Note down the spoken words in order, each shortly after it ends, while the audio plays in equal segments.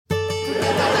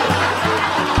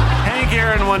Hank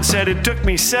Aaron once said, "It took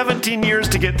me 17 years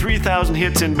to get 3,000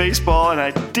 hits in baseball, and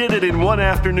I did it in one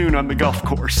afternoon on the golf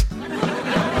course."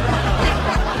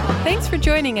 Thanks for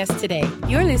joining us today.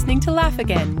 You're listening to Laugh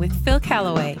Again with Phil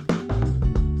Callaway.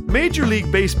 Major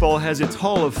League Baseball has its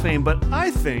Hall of Fame, but I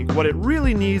think what it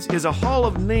really needs is a Hall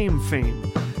of Name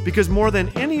Fame. Because more than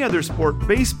any other sport,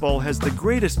 baseball has the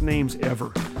greatest names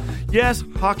ever. Yes,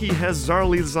 hockey has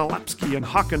Zarli Zalapski and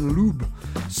Hakan Lube.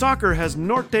 Soccer has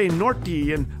Norte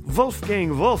Norti and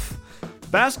Wolfgang Wolf.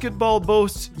 Basketball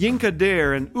boasts Yinka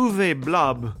Dare and Uwe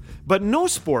Blab. But no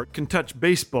sport can touch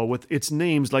baseball with its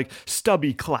names like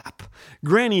Stubby Clapp,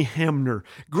 Granny Hamner,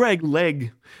 Greg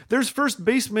Legg. There's first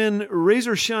baseman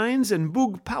Razor Shines and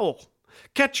Boog Powell,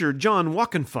 catcher John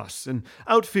Wockenfuss, and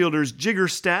outfielders Jigger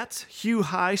Stats, Hugh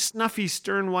High, Snuffy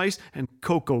Sternweiss, and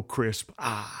Coco Crisp.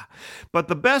 But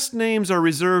the best names are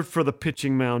reserved for the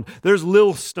pitching mound. There's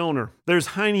Lil Stoner, there's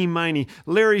Heine Miney,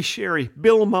 Larry Sherry,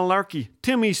 Bill Malarkey,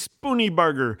 Timmy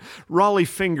Spooneybarger, Raleigh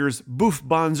Fingers, Boof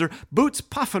Bonzer, Boots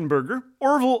Puffenberger,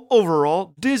 Orville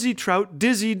Overall, Dizzy Trout,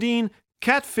 Dizzy Dean,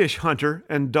 Catfish Hunter,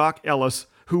 and Doc Ellis,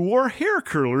 who wore hair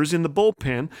curlers in the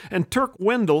bullpen, and Turk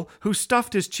Wendell, who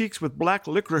stuffed his cheeks with black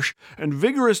licorice and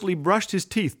vigorously brushed his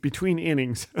teeth between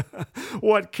innings.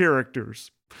 What characters!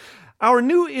 Our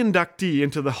new inductee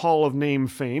into the Hall of Name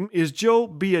fame is Joe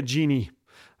Biagini.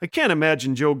 I can't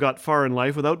imagine Joe got far in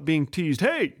life without being teased,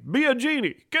 "Hey,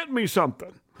 Biagini, get me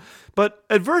something." But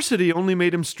adversity only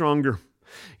made him stronger.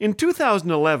 In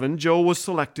 2011, Joe was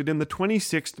selected in the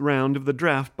 26th round of the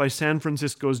draft by San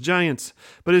Francisco's Giants,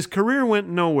 but his career went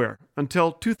nowhere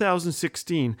until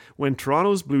 2016 when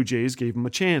Toronto's Blue Jays gave him a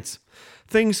chance.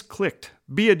 Things clicked.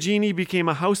 Biagini became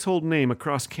a household name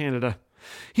across Canada.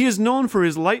 He is known for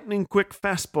his lightning-quick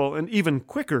fastball and even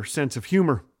quicker sense of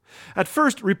humor. At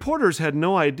first, reporters had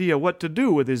no idea what to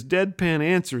do with his deadpan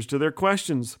answers to their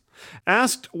questions.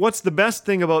 Asked what's the best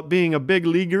thing about being a big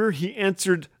leaguer, he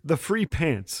answered, "The free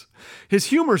pants." His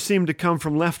humor seemed to come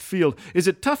from left field. "Is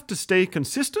it tough to stay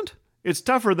consistent?" "It's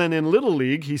tougher than in Little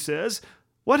League," he says.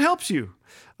 "What helps you?"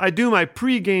 "I do my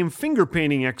pre-game finger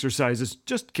painting exercises."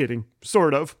 "Just kidding.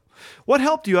 Sort of." "What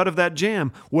helped you out of that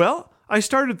jam?" "Well, I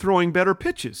started throwing better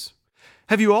pitches."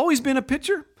 "Have you always been a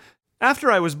pitcher?"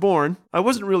 "After I was born. I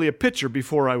wasn't really a pitcher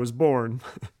before I was born."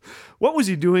 What was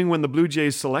he doing when the Blue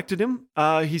Jays selected him?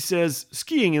 He says,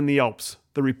 "Skiing in the Alps."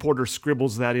 The reporter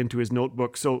scribbles that into his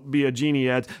notebook, so Biagini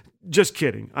adds, "Just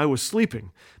kidding. I was sleeping.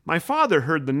 My father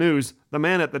heard the news. The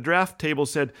man at the draft table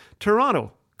said,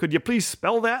 'Toronto, could you please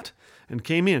spell that?' and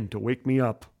came in to wake me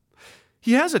up."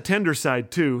 He has a tender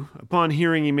side, too. Upon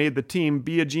hearing he made the team,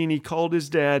 Biagini called his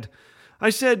dad.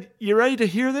 I said, "You ready to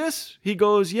hear this?" He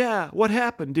goes, "Yeah, what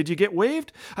happened? Did you get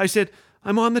waived?" I said,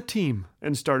 "I'm on the team,"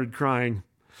 and started crying.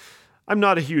 I'm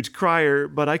not a huge crier,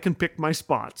 but I can pick my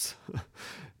spots.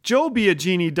 Joe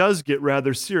Biagini does get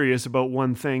rather serious about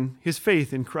one thing, his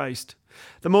faith in Christ.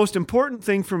 "The most important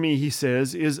thing for me," he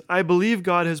says, "is I believe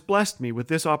God has blessed me with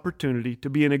this opportunity to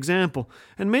be an example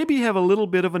and maybe have a little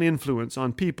bit of an influence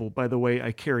on people by the way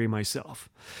I carry myself.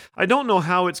 I don't know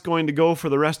how it's going to go for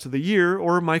the rest of the year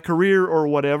or my career or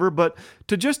whatever, but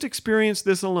to just experience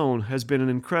this alone has been an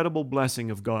incredible blessing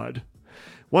of God."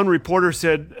 One reporter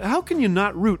said, "How can you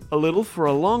not root a little for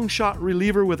a long-shot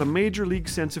reliever with a major league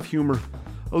sense of humor?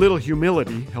 A little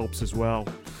humility helps as well."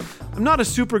 "I'm not a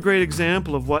super great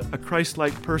example of what a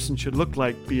Christ-like person should look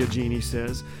like," Biagini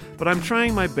says, "but I'm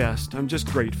trying my best. I'm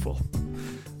just grateful."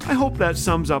 I hope that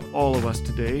sums up all of us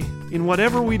today. In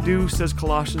whatever we do, says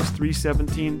Colossians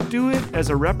 3:17, do it as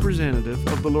a representative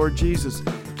of the Lord Jesus,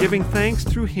 giving thanks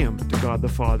through him to God the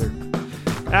Father.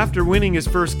 After winning his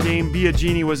first game,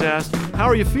 Biagini was asked, "How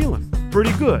are you feeling?"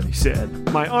 "Pretty good," he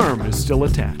said. "My arm is still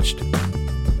attached."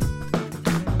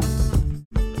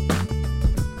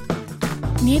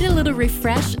 Need a little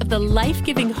refresh of the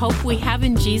life-giving hope we have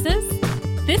in Jesus?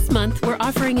 This month, we're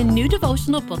offering a new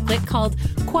devotional booklet called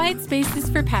Quiet Spaces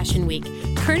for Passion Week,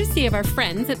 courtesy of our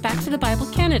friends at Back to the Bible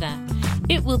Canada.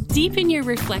 It will deepen your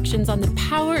reflections on the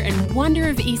power and wonder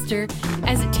of Easter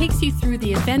as it takes you through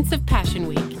the events of Passion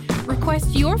Week.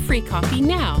 Request your free copy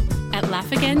now at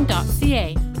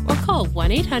laughagain.ca or call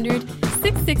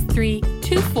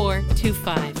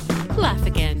 1-800-663-2425. Laugh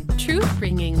Again, truth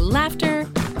bringing laughter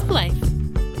to life.